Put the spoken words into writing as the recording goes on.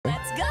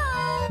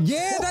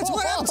Yeah, that's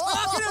what I'm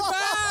talking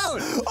about!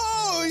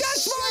 Oh,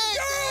 That's my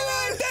girl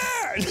right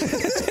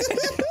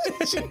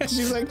there!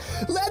 She's like,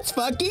 let's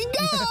fucking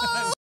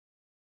go!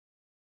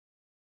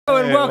 Oh,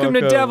 and welcome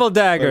to Devil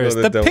Daggers,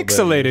 the Devil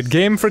pixelated Daggers.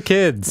 game for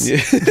kids. Yeah,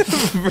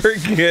 for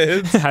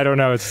kids. I don't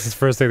know, it's the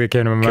first thing that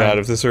came to my mind. God,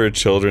 if this were a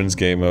children's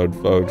game, I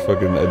would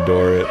fucking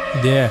adore it.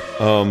 Yeah.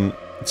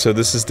 So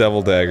this is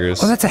Devil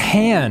Daggers. Oh, that's a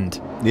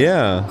hand.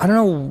 Yeah. I don't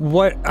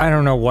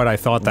know what I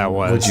thought that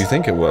was. What'd you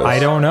think it was? I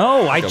don't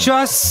know. I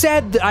just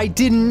said I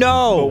didn't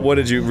know. But what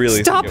did you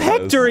really Stop think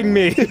it was? hectoring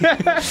me.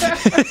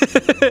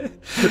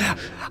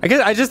 I guess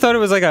I just thought it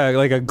was like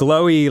a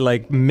glowy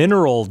like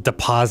mineral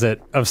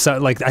deposit of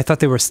some, like I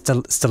thought they were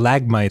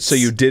stalagmites. So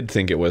you did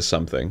think it was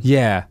something.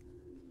 Yeah.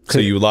 So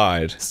you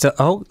lied.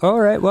 Oh, all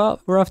right.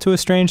 Well, we're off to a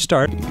strange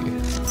start.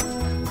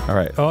 All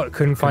right. Oh,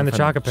 couldn't find the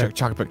chocolate pick.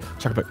 Chocolate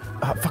pick.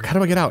 Fuck, how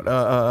do I get out?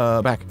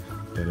 Back.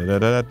 Let's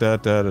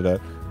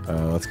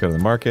go to the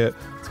market.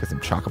 Let's get some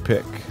chocolate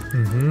pick.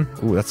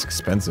 Mm-hmm. Ooh, that's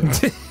expensive.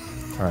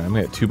 All right, I'm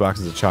gonna get 2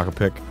 boxes of chocolate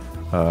pick.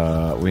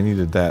 We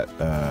needed that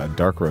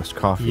dark roast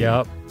coffee.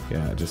 Yep.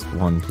 Yeah, just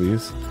 1,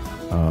 please.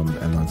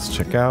 And let's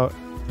check out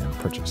and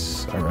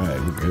purchase. All right,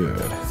 we're good.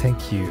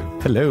 Thank you.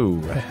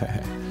 Hello.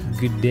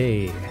 Good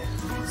day.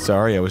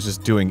 Sorry, I was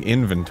just doing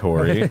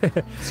inventory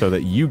so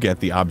that you get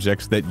the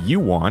objects that you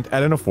want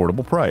at an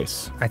affordable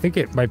price. I think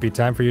it might be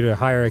time for you to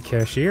hire a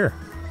cashier.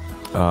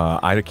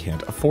 I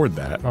can't afford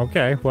that.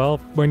 Okay, well,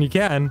 when you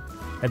can,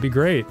 that'd be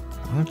great.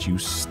 Why don't you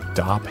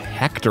stop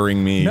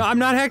hectoring me? No, I'm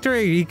not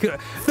hectoring. The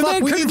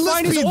man couldn't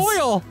find his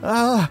oil.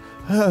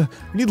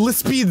 We need list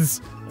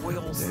speeds.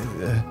 Oils.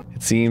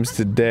 It seems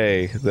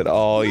today that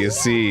all you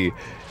see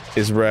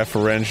is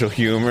referential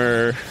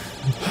humor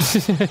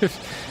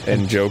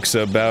and jokes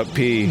about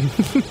pee.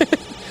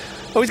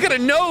 Oh, he's got a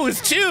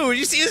nose too! Did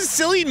you see his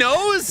silly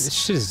nose? This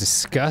shit is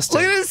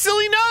disgusting. Look at his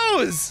silly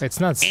nose! It's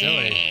not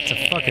silly. It's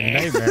a fucking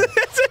nightmare.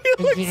 That's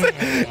what he looks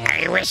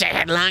like. I wish I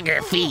had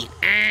longer feet.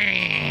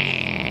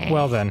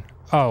 Well then.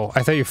 Oh,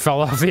 I thought you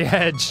fell off the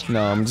edge.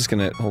 No, I'm just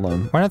gonna, hold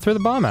on. Why not throw the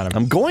bomb at him?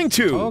 I'm going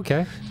to! Oh,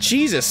 okay.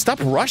 Jesus, stop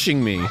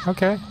rushing me.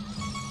 Okay.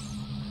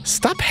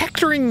 Stop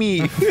hectoring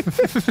me!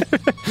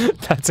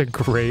 That's a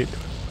great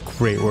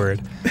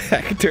word.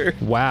 Hector.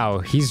 Wow,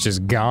 he's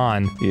just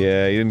gone.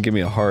 Yeah, he didn't give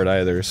me a heart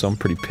either, so I'm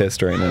pretty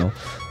pissed right now.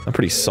 I'm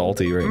pretty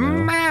salty right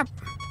now.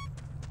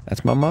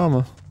 That's my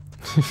mama.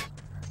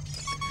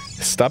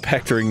 Stop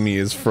hectoring me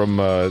is from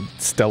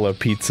Stella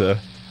Pizza.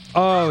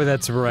 Oh,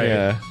 that's right.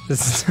 Yeah.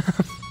 This is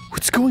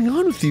What's going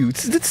on with you?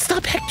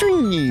 Stop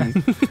hectoring me!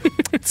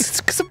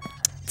 It's cause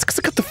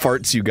I got the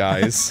farts, you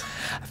guys.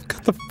 I've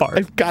got the fart.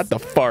 I've got the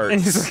farts.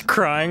 And he's like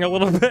crying a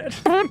little bit.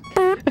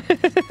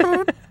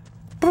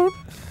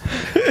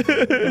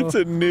 It's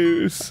a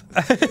noose.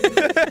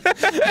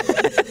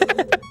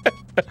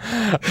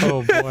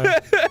 Oh boy.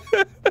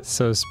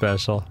 So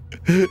special.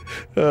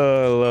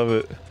 Oh, I love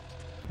it.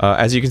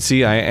 As you can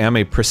see, I am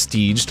a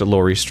prestiged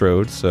Laurie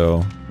Strode,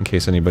 so in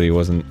case anybody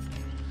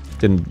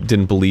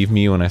didn't believe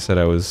me when I said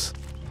I was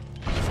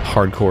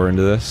hardcore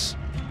into this,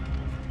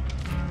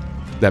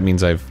 that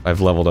means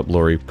I've leveled up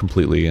Laurie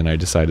completely, and I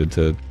decided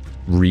to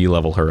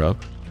re-level her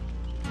up.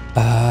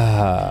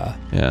 Ah.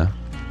 Yeah.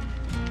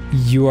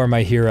 You are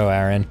my hero,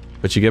 Aaron.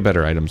 But you get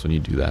better items when you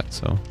do that,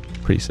 so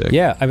pretty sick.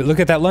 Yeah, I mean, look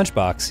at that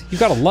lunchbox. You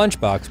got a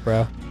lunchbox,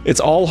 bro. It's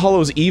All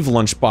Hallows Eve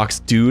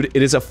lunchbox, dude.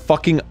 It is a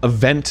fucking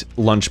event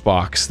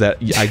lunchbox that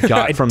I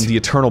got from the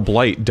Eternal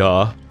Blight,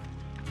 duh.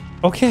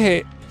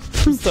 Okay.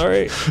 I'm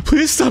sorry.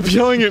 Please stop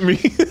yelling at me.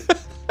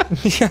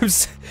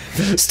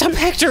 Stop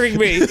hectoring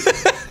me!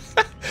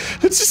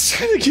 I'm just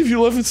trying to give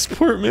you love and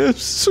support, man. I'm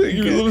just trying to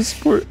give you love and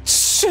support.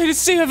 I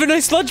just see you have a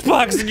nice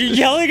lunchbox and you're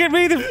yelling at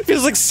me? That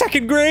feels like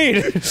 2nd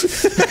grade.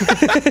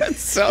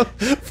 So,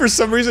 for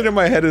some reason in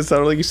my head it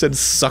sounded like you said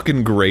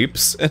sucking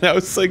grapes, and I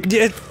was like,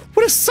 Yeah.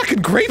 what does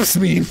sucking grapes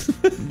mean?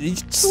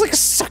 It's just like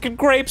sucking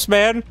grapes,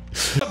 man.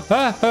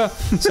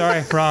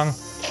 Sorry, wrong,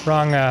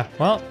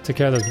 well, took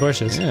care of those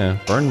bushes. Yeah,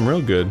 burn them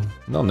real good.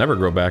 They'll never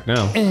grow back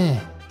now.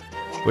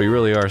 But you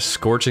really are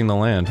scorching the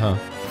land, huh?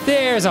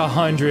 There's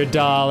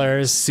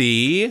 $100.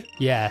 See?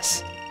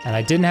 Yes, and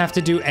I didn't have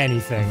to do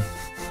anything.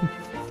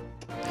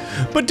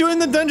 But doing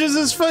the dungeons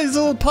is fun. It's a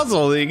little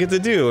puzzle that you get to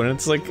do, and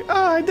it's like,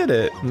 oh, I did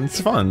it. And it's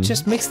fun.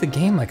 Just makes the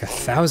game like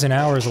 1,000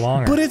 hours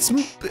longer. But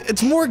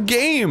it's more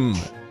game.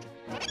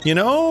 You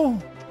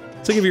know?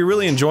 It's like if you're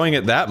really enjoying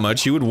it that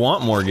much, you would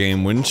want more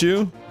game, wouldn't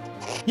you?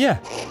 Yeah.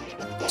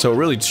 So it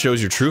really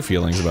shows your true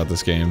feelings about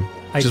this game.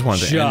 I just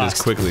wanted to end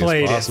as quickly as possible.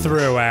 I just played it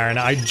through, Aaron.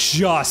 I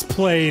just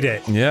played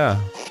it.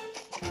 Yeah.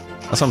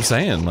 That's what I'm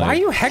saying. Like, why are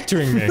you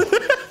hectoring me?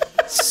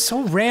 It's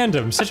so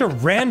random. Such a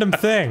random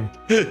thing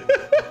to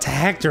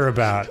hector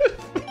about.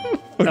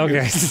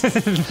 Okay.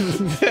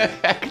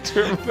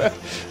 Hector,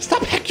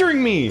 stop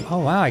hectoring me! Oh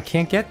wow, I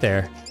can't get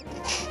there.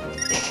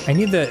 I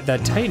need that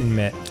Titan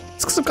mitt.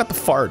 It's because I've got the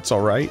farts,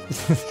 alright?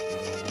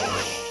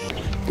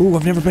 Ooh,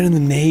 I've never been in the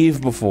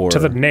nave before. To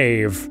the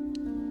nave.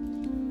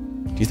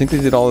 Do you think they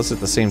did all this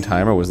at the same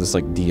time, or was this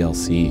like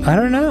DLC? I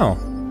don't know.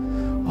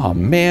 Oh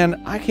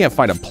man, I can't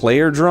find a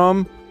player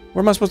drum.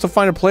 Where am I supposed to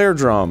find a player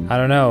drum? I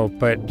don't know,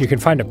 but you can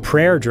find a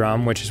prayer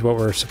drum, which is what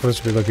we're supposed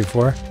to be looking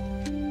for.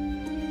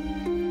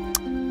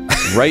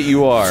 Right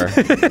you are.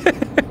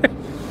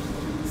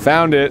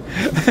 Found it.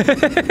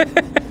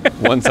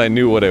 Once I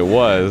knew what it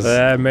was.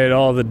 That made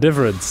all the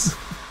difference.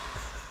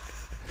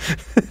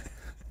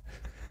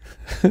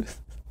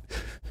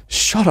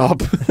 Shut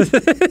up.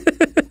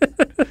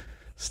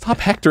 Stop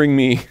hectoring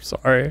me.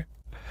 Sorry.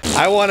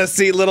 I want to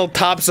see little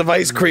tops of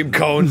ice cream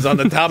cones on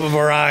the top of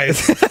our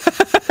eyes.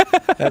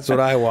 That's what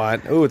I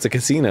want. Oh, it's a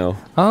casino.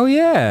 Oh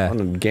yeah. I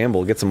want to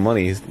gamble, get some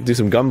money, do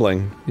some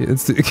gumbling.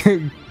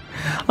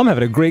 I'm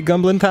having a great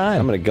gumbling time.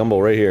 I'm gonna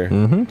gumble right here.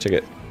 Check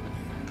it.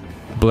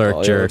 Blur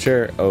Oh, jerk.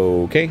 Chair.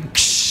 Okay.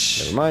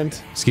 Never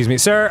mind. Excuse me,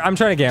 sir. I'm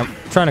trying to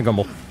trying to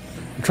gumble.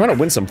 I'm trying to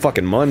win some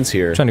fucking muns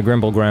here. Trying to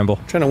gramble.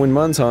 Trying to win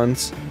muns,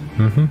 Hans.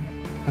 How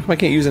come I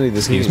can't use any of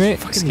this? Excuse me.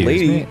 Fucking Excuse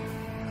lady. me.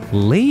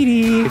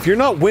 Lady. If you're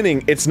not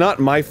winning, it's not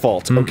my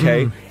fault,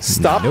 okay?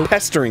 Stop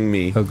pestering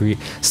me. Agree.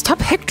 Stop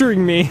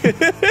hectoring me. It's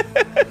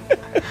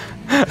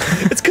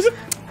because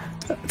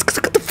I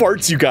got the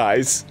farts, you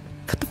guys.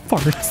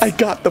 Farts. I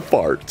got the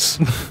farts.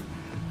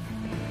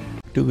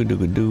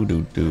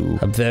 Do.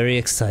 I'm very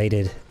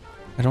excited.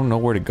 I don't know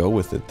where to go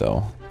with it,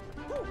 though.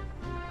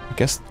 I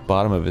guess the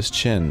bottom of his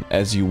chin,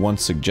 as you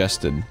once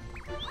suggested.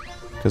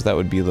 Because that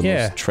would be the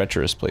most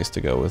treacherous place to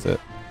go with it.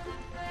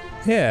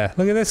 Yeah,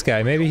 look at this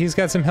guy. Maybe he's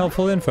got some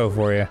helpful info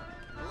for you.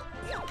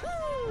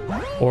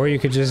 Or you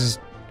could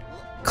just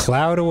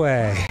cloud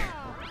away.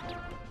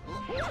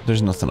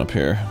 There's nothing up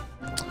here.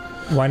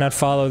 Why not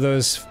follow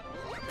those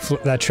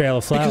that trail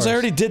of flowers? Because I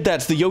already did that.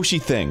 It's the Yoshi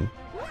thing.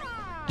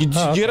 You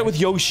get it with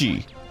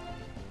Yoshi.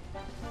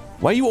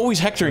 Why are you always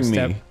hectoring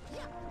me?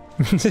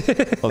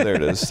 Oh, there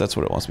it is. That's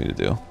what it wants me to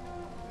do.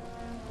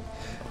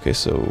 Okay,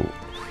 so...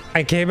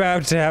 I came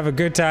out to have a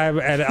good time,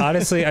 and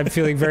honestly, I'm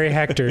feeling very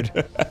hectored.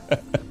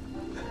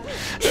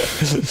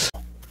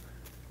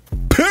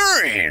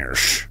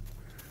 Perish!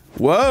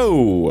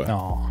 Whoa!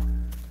 Oh.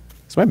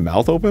 Is my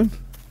mouth open?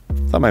 I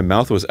thought my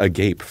mouth was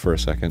agape for a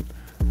second.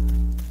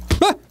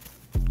 Ah!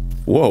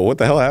 Whoa, what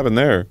the hell happened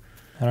there?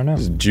 I don't know.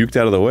 Just juked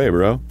out of the way,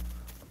 bro.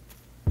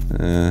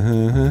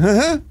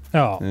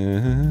 Oh.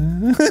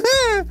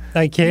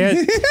 I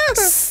can't.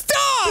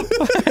 Stop!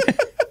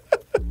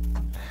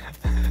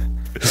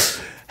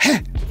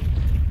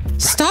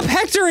 Stop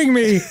hectoring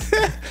me!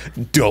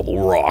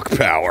 Double rock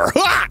power.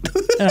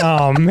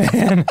 Oh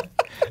man.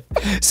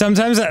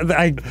 Sometimes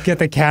I get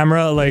the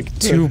camera like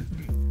too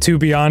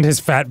beyond his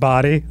fat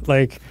body,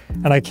 like,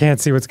 and I can't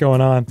see what's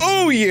going on.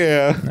 Oh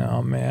yeah!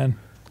 Oh man.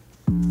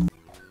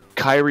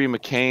 Kyrie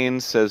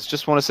McCain says,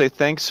 just want to say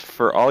thanks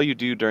for all you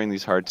do during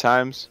these hard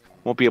times.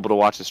 Won't be able to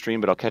watch the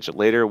stream, but I'll catch it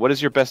later. What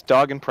is your best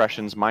dog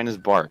impressions? Mine is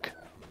Bark.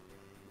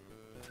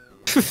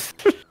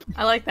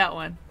 I like that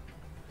one.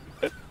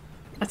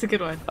 That's a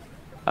good one.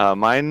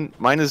 Mine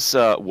is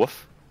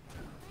Woof.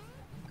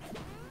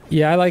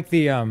 Yeah, I like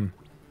the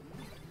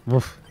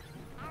woof.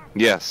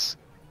 Yes.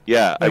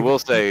 Yeah, I will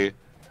say...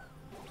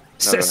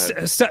 No,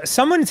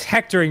 Someone's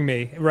hectoring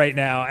me right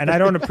now, and I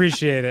don't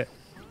appreciate it.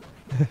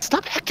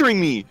 Stop hectoring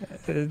me!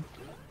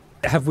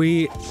 Have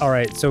we...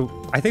 Alright,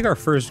 so I think our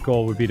first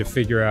goal would be to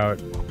figure out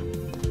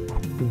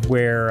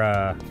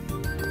where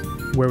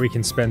we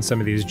can spend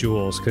some of these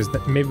jewels, because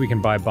maybe we can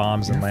buy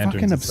bombs and lanterns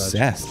Fucking and such.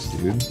 obsessed,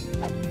 dude.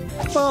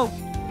 Well,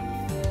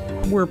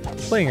 we're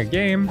playing a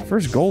game.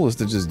 First goal is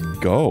to just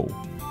go.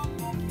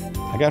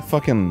 I got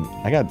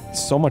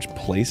so much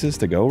places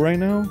to go right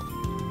now.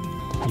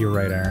 You're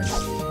right, Aaron.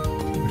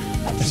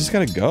 I just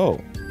gotta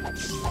go.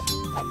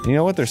 You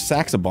know what? There's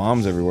sacks of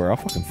bombs everywhere. I'll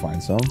fucking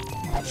find some. You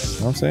know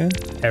what I'm saying?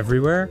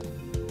 Everywhere?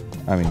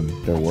 I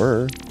mean, there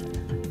were.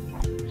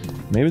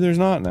 Maybe there's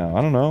not now.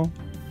 I don't know.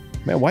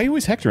 Man, why are you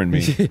always hectoring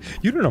me?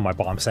 You don't know my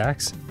bomb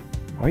sacks.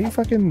 Why are you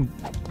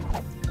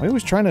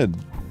always trying to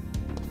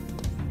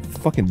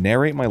fucking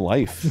narrate my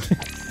life?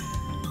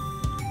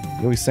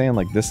 You're always saying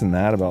like this and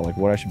that about like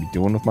what I should be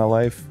doing with my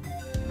life.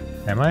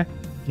 Am I?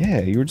 Yeah,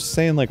 you were just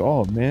saying like,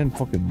 oh man,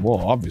 fucking, well,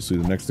 obviously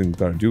the next thing we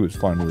gotta do is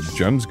find where the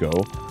gems go.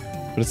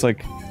 But it's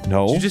like,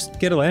 no. Did you just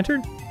get a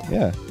lantern?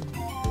 Yeah.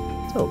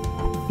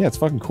 Oh. Yeah, it's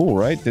fucking cool,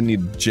 right? Didn't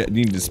need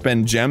to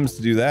spend gems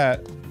to do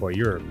that. Boy,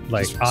 you're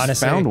like, Just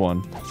honestly, found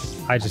one.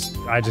 I just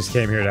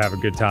came here to have a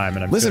good time,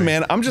 and I'm Listen,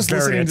 feeling man, I'm just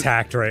very listening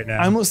attacked right now.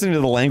 I'm listening to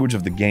the language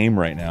of the game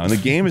right now, and the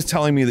game is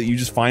telling me that you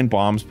just find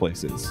bombs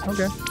places.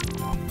 Okay.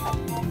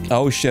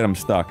 Oh shit, I'm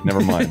stuck.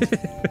 Never mind.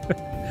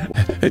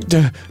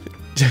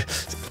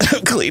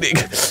 Cleaning.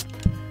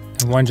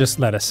 One just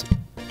lettuce.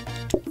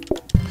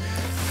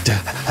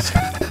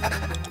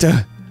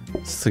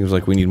 Seems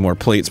like we need more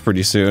plates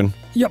pretty soon.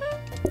 Yep.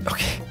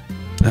 Okay.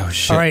 Oh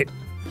shit. All right.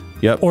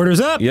 Yep. Orders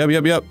up. Yep.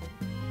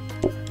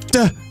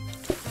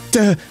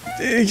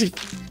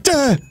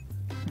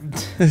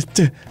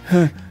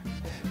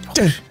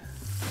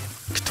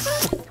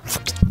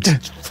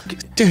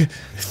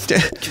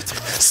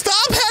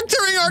 Stop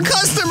hectoring our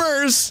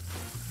customers!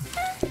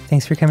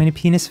 Thanks for coming to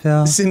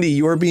Penisville. Cindy,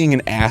 you are being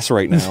an ass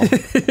right now.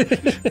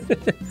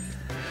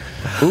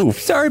 Ooh,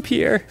 Sorry,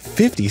 Pierre.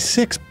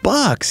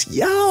 $56.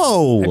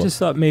 Yo! I just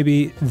thought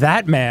maybe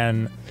that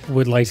man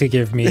would like to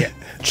give me a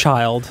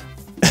child.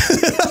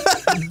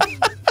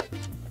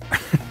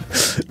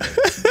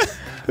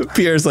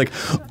 Pierre's like,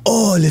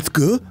 oh, let's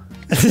go.